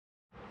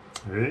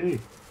Hey.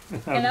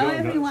 Hello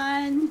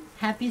everyone,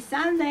 happy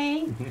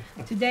Sunday.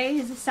 Today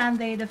is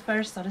Sunday the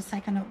 1st or the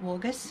 2nd of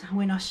August.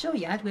 We're not sure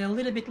yet, we're a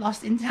little bit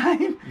lost in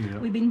time. Yeah.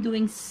 We've been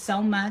doing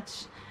so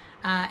much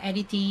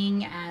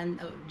editing, and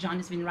John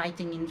has been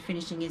writing and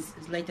finishing his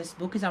latest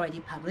book. Is already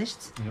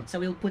published. Yep. So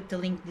we'll put the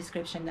link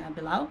description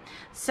below.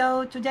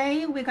 So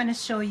today we're going to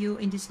show you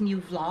in this new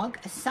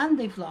vlog, a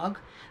Sunday vlog,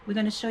 we're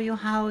going to show you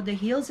how the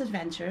Hills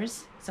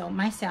Adventures, so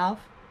myself,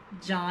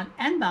 John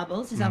and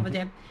Bubbles is over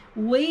there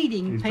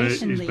waiting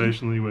patiently. He's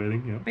patiently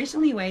waiting, yeah.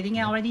 Patiently waiting.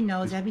 He already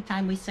knows every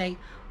time we say,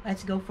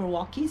 let's go for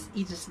walkies,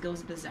 he just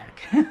goes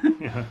berserk.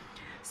 Yeah.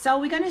 So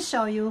we're going to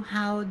show you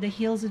how the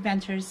Hills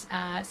Adventures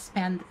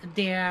spend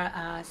their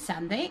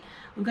Sunday.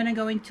 We're going to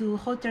go into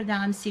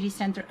Rotterdam city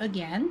center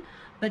again,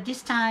 but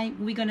this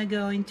time we're going to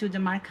go into the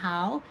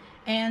Markthal.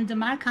 And the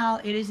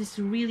Markthal, it is this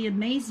really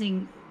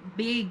amazing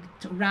big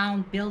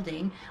round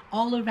building.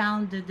 All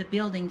around the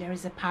building there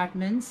is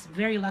apartments,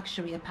 very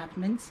luxury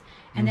apartments,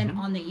 and then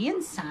on the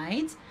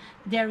inside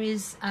there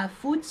is a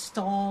food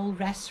stall,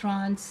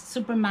 restaurants,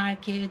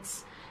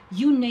 supermarkets,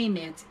 you name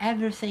it,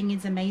 everything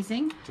is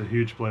amazing. It's a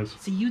huge place.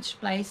 It's a huge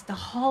place. The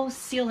whole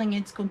ceiling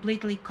is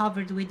completely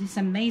covered with these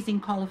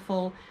amazing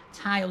colorful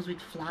tiles with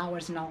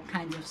flowers and all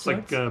kinds of sorts.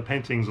 It's like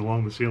paintings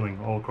along the ceiling,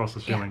 all across the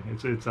ceiling.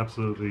 Yeah. It's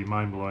absolutely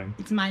mind-blowing.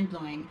 It's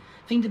mind-blowing.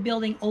 I think the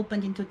building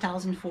opened in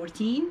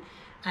 2014,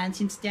 and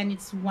since then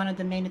it's one of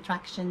the main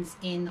attractions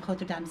in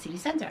Rotterdam city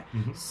center.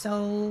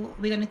 So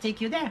we're going to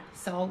take you there.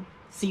 So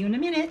see you in a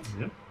minute.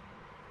 Yep.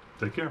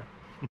 Take care.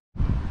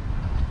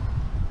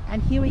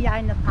 And here we are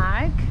in the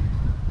park.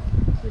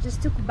 We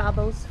just took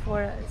Bubbles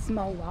for a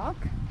small walk.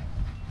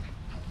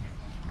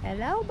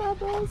 Hello,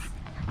 Bubbles.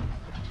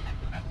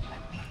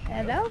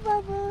 Hello,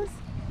 Bubbles.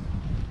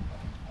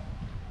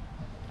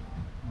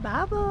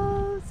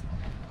 Bubbles.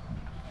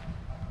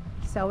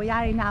 So we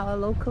are in our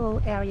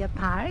local area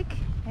park,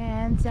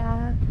 and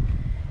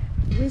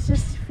we're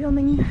just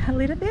filming a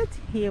little bit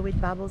here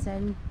with Bubbles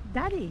and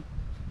Daddy.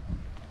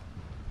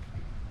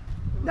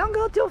 Don't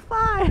go too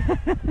far.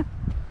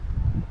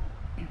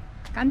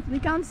 We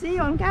can't see you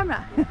on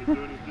camera.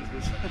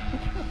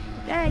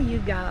 There you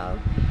go.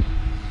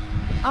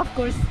 Of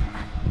course.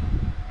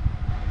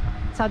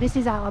 So this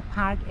is our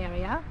park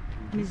area.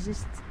 Let me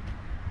just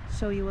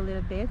show you a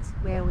little bit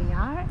where we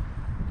are.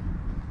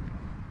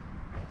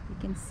 You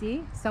can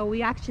see. So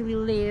we actually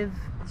live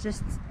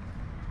just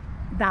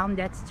down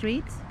that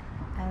street,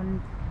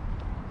 and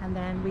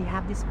then we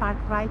have this park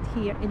right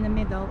here in the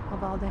middle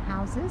of all the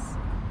houses.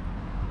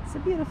 It's a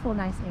beautiful,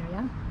 nice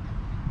area.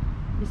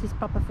 This is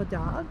proper for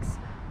dogs,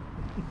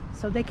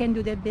 so they can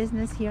do their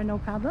business here, no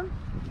problem.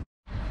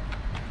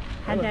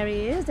 And there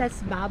he is,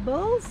 that's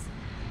Bubbles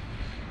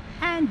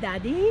and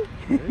Daddy.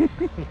 He's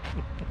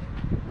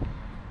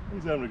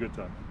having a good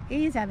time.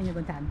 He's having a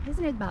good time,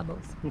 isn't it,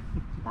 Bubbles?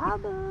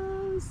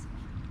 Bubbles,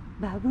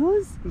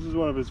 Bubbles. This is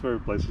one of his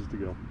favorite places to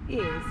go. He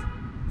is.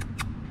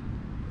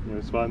 You know,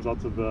 he finds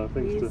lots of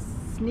things He's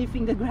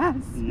sniffing the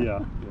grass.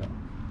 Yeah, yeah.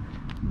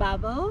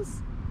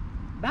 Bubbles,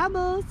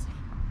 Bubbles.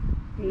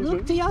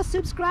 Look to your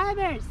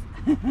subscribers.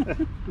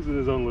 He's in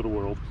his own little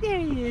world. There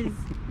he is.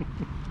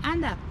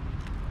 And up.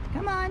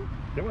 Come on.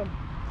 Come on.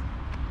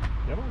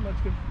 Come on, that's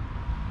good.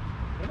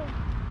 Come on.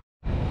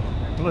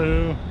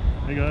 Hello.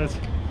 Hey guys.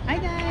 Hi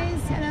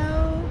guys.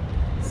 Hello.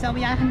 So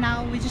we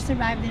just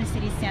arrived in the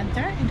city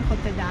center in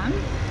Rotterdam.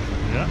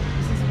 Yeah.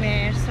 This is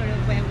where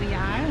we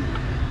are.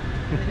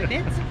 A little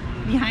bit.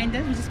 Behind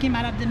us, we just came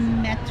out of the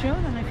metro.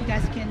 I don't know if you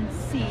guys can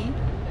see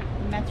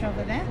the metro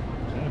over there.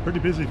 Yeah, pretty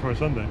busy for a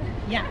Sunday.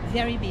 Yeah,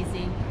 very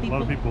busy. A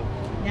lot of people.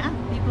 Yeah,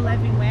 people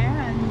everywhere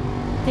and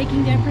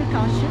taking their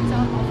precautions,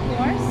 of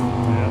course.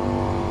 Yeah.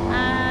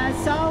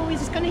 So we're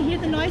just going to hear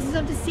the noises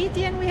of the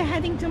city, and we're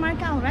heading to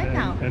Markthal right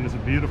now. And it's a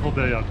beautiful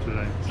day out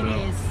today. So, it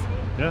is.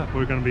 Yeah,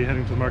 we're going to be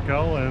heading to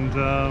Markthal, and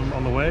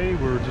on the way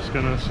we're just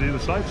going to see the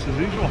sights as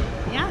usual.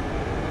 Yeah.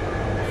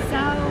 So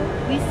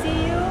we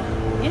see you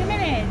in a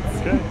minute.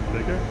 Okay,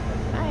 take care.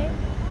 Bye.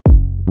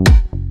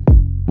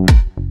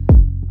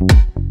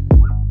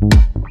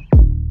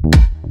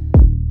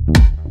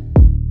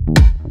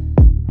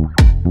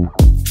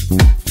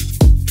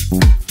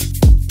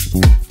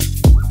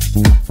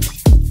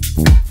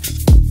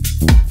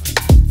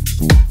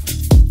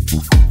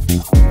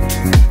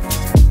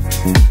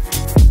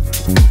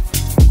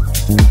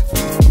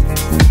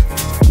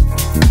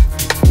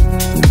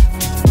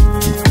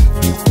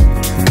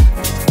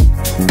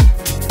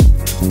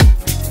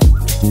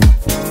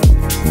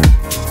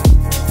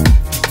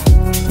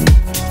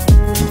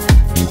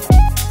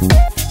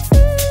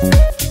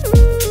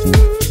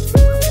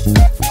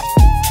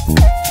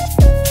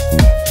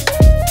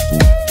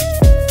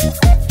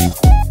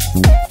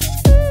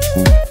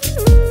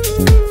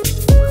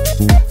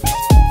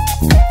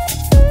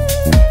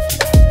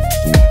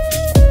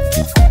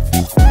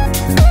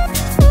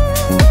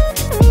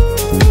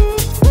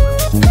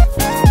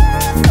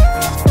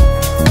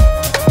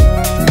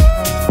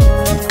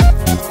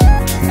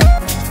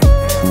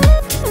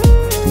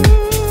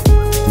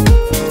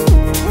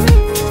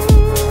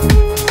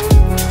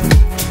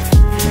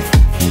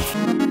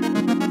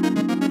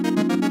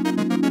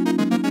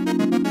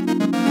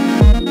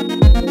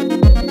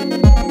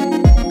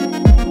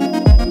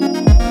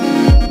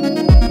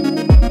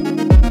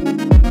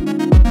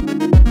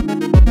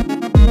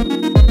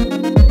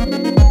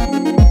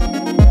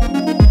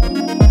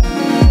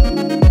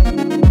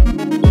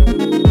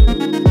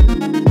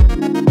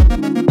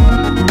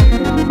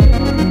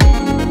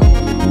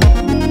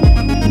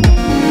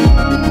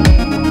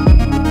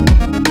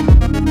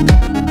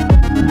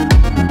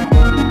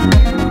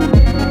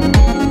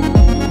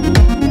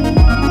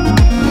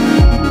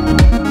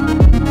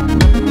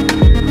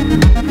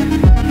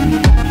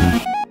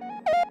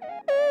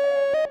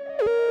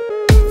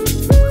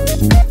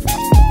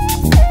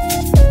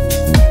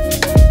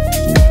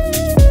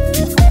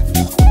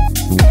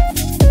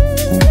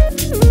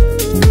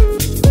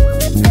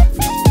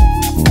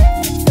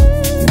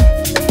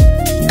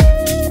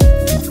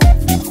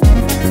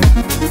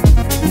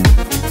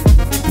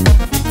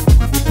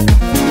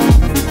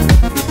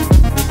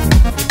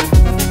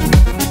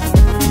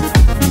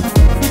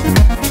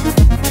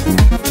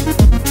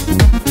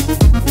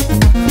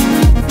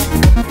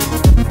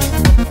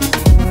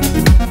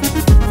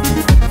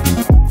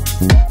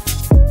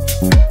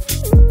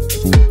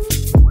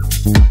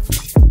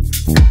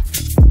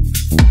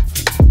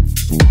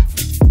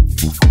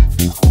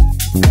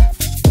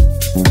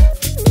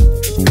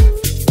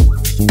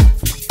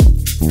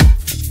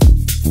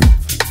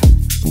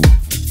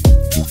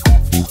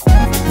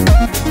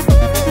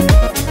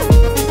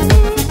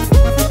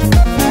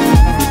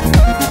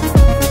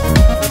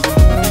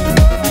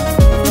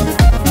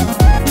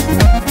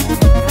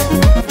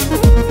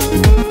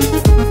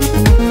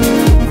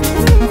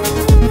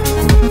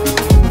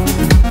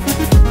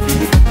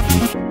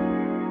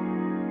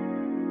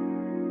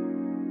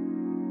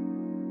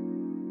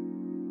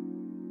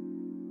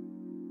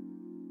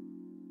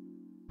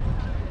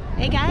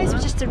 Hey guys, we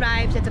just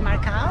arrived at the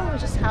Markthal. We're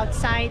just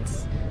outside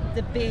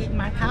the big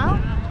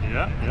Markthal.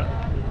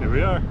 Yeah. Here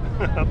we are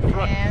at the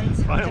front.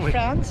 And finally.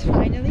 at the front,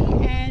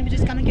 finally. And we're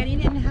just gonna get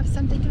in and have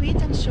something to eat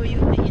and show you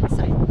the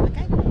inside.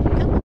 Okay?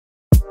 Come.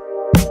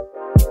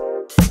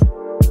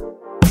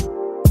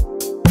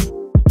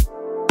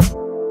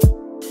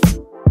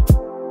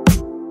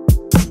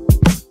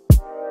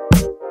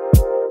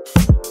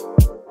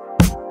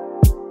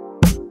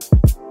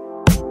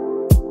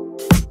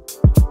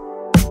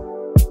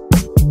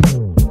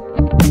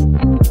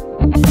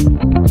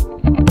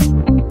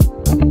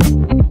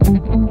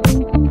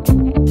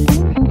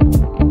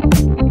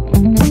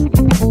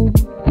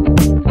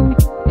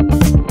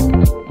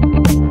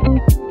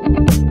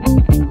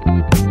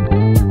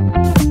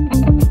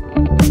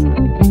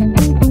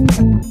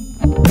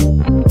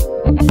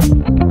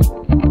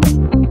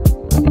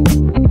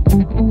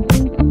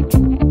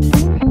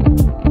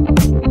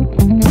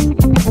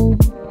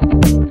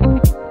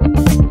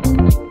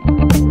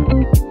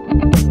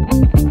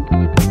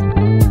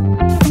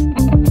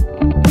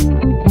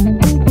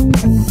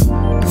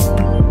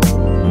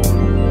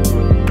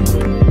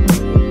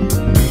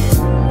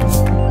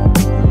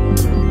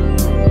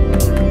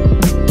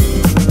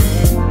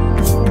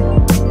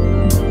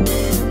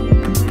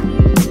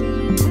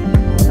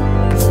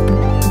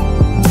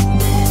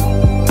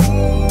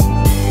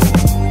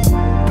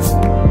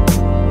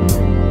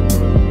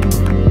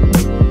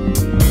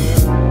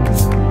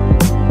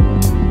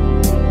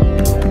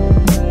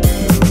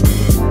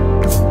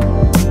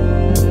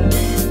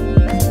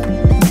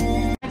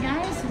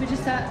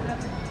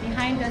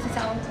 Behind us is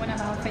one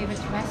of our favorite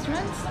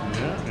restaurants.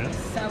 Yeah.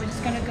 So we're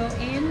just gonna go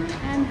in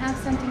and have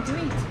something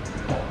to eat.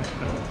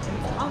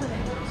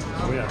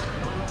 Oh yeah.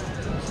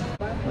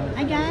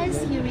 Hi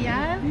guys, here we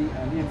are,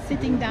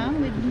 sitting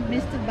down with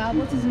Mr.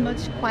 Bubbles. Is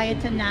much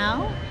quieter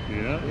now.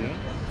 Yeah.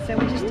 So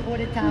we just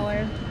ordered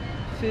our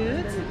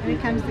food. Here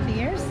comes the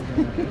beers.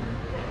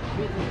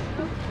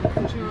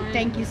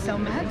 Thank you so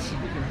much.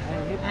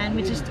 And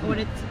we just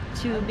ordered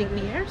 2 big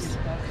beers.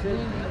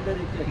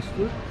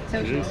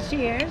 So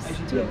cheers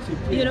to a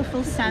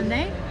beautiful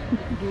Sunday.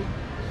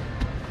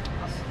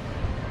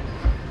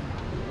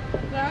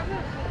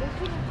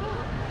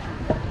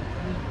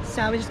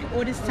 So we just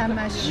ordered some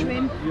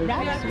shrimp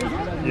wraps, was it?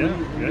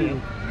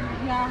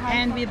 Yeah.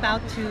 And we're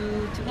about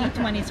to eat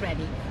when it's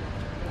ready.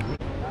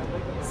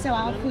 So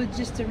our food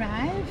just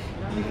arrived.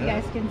 If you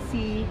guys can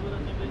see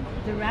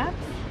the wraps.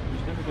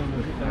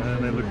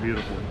 And they look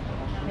beautiful.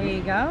 There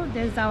you go.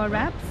 There's our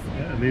wraps.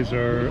 Yeah, and these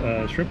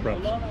are shrimp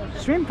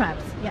wraps. Shrimp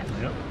wraps, yes.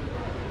 Yep.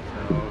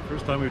 So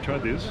first time we've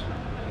tried these.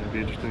 It'll be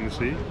interesting to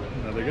see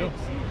how they go.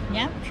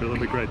 Yeah. I'm sure they'll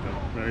be great though.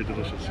 Very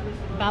delicious.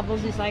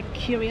 Bubbles is like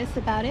curious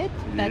about it,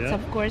 but Yeah.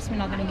 of course we're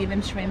not going to give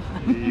him shrimp.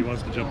 He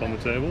wants to jump on the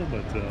table,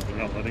 but we're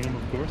not letting him,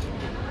 of course.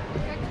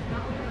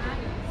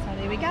 So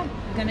there we go.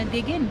 We're going to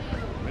dig in.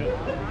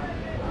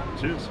 Yeah.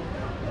 Cheers.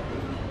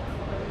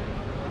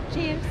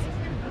 Cheers.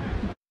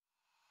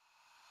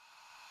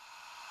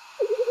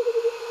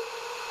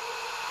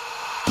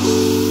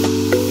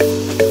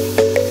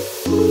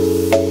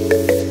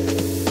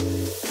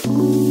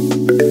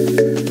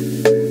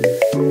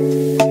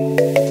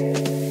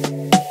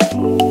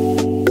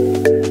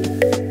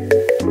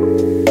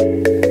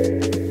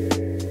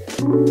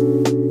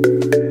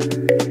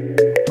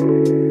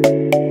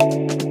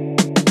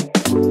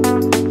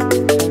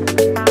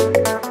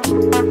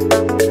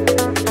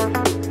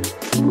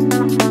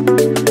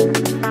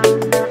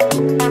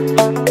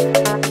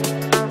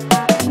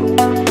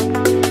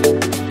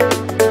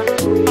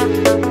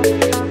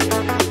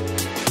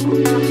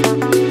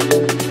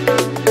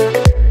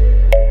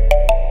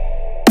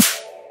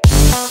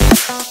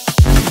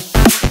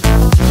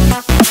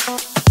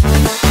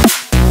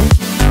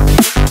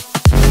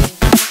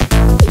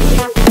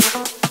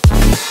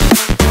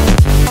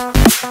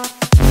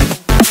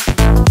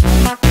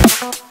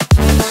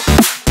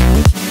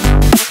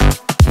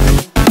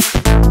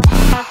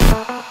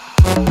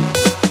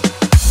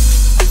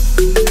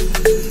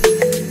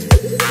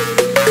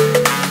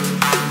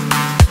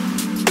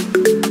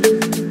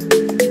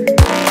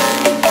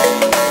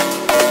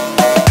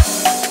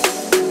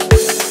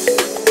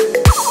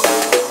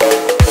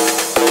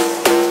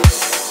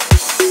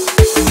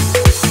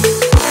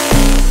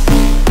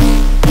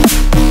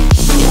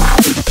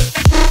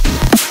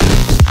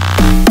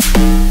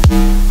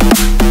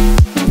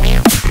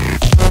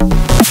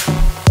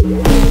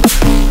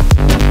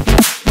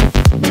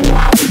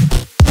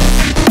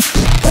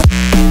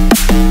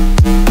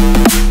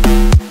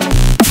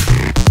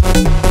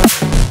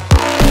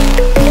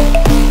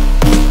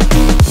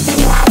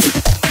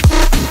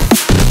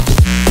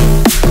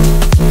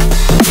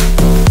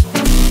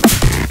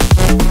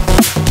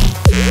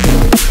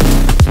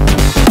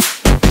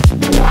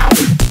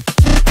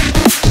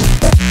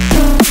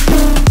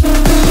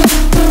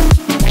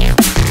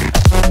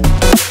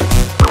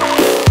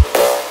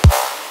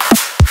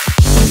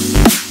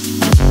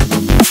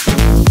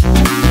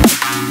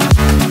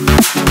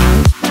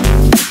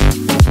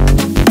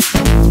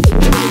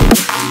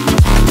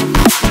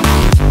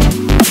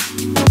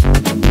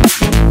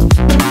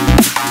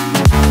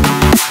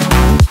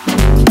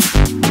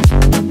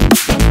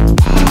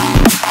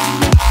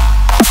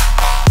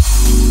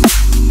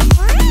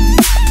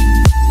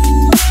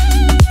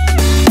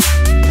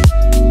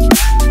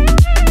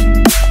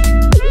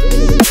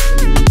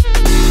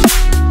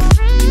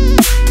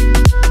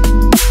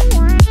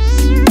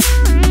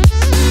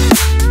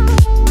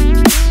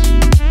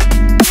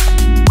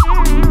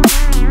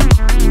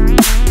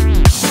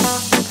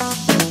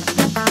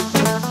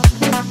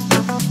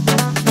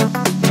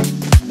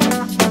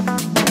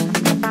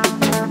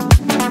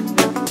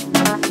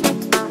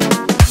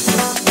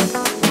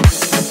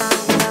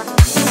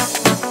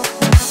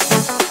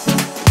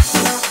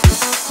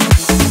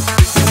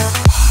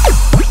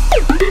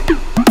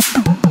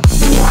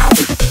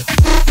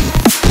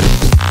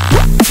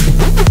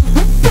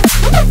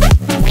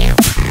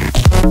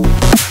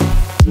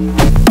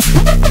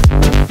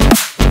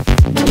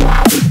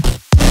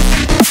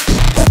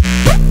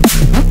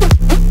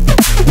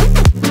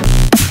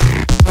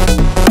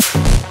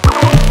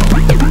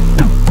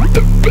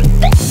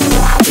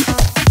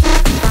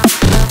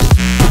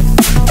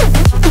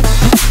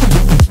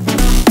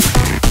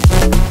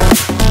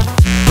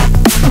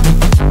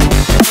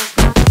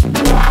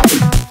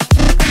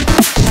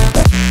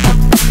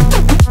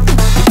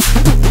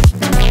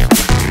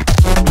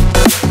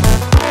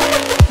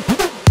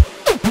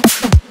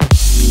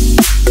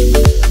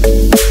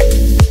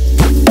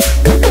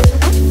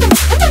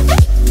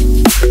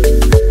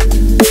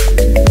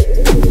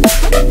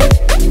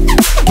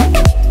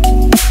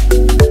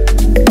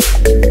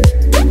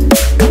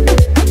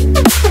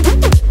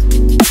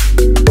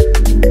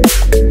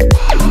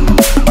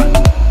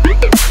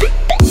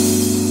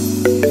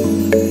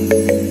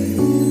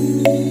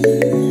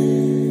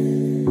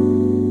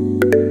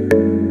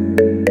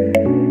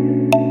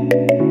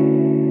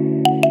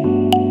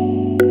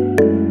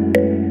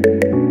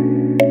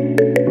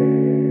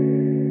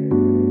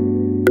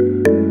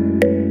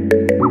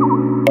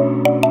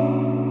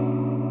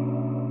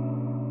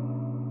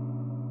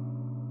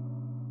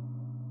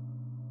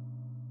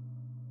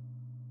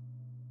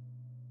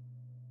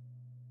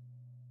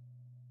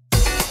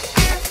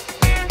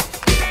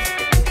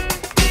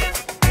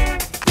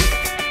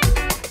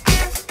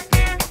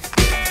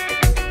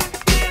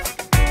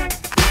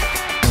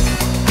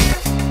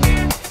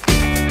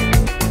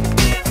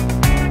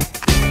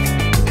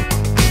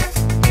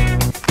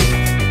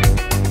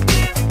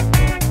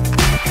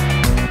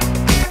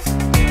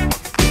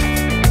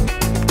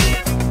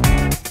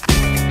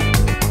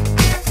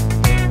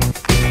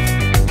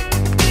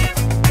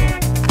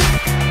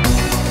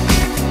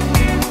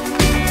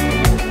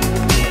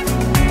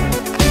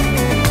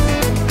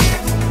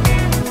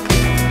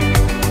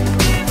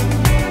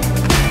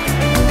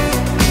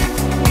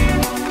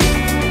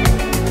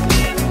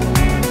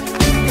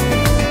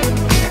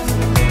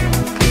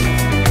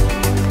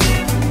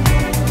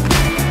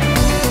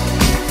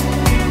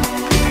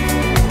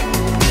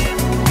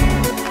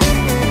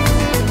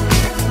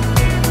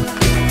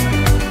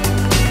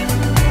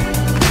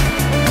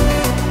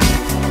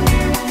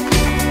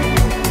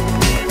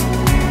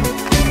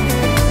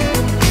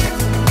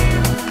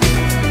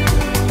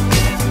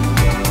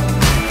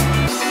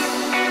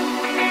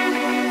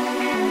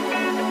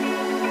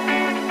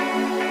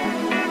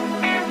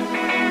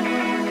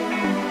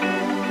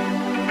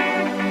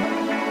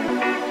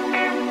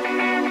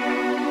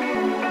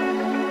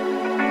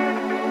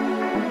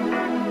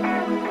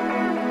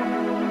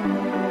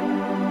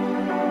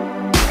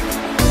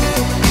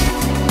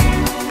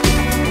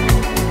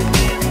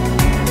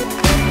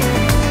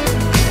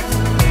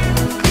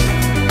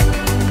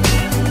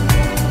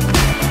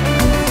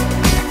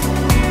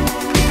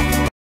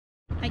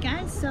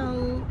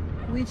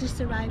 We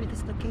just arrived at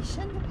this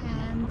location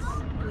and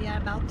we are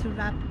about to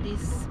wrap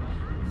this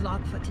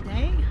vlog for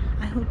today.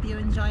 I hope you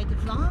enjoyed the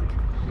vlog.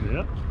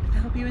 Yep. I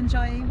hope you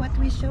enjoy what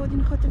we showed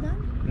in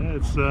Rotterdam. Yeah,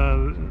 it's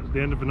the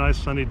end of a nice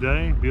sunny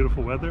day,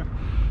 beautiful weather.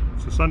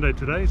 It's a Sunday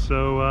today,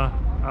 so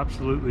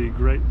absolutely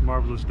great,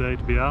 marvelous day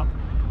to be out.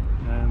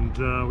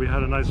 And we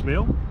had a nice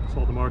meal,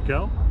 saw the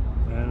Markthal,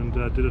 and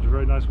did a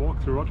very nice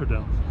walk through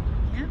Rotterdam.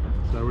 Yeah.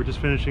 So we're just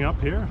finishing up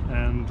here,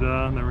 and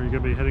then we're going to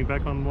be heading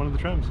back on one of the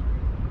trams.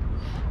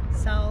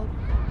 So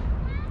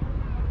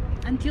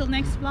until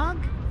next vlog,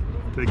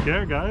 take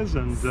care, guys,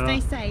 and stay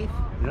safe.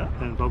 Yeah,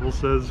 and Bubbles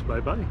says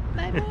bye bye.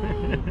 Bye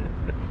bye.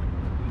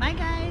 Bye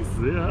guys.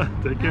 See ya.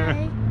 Take care.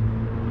 Bye.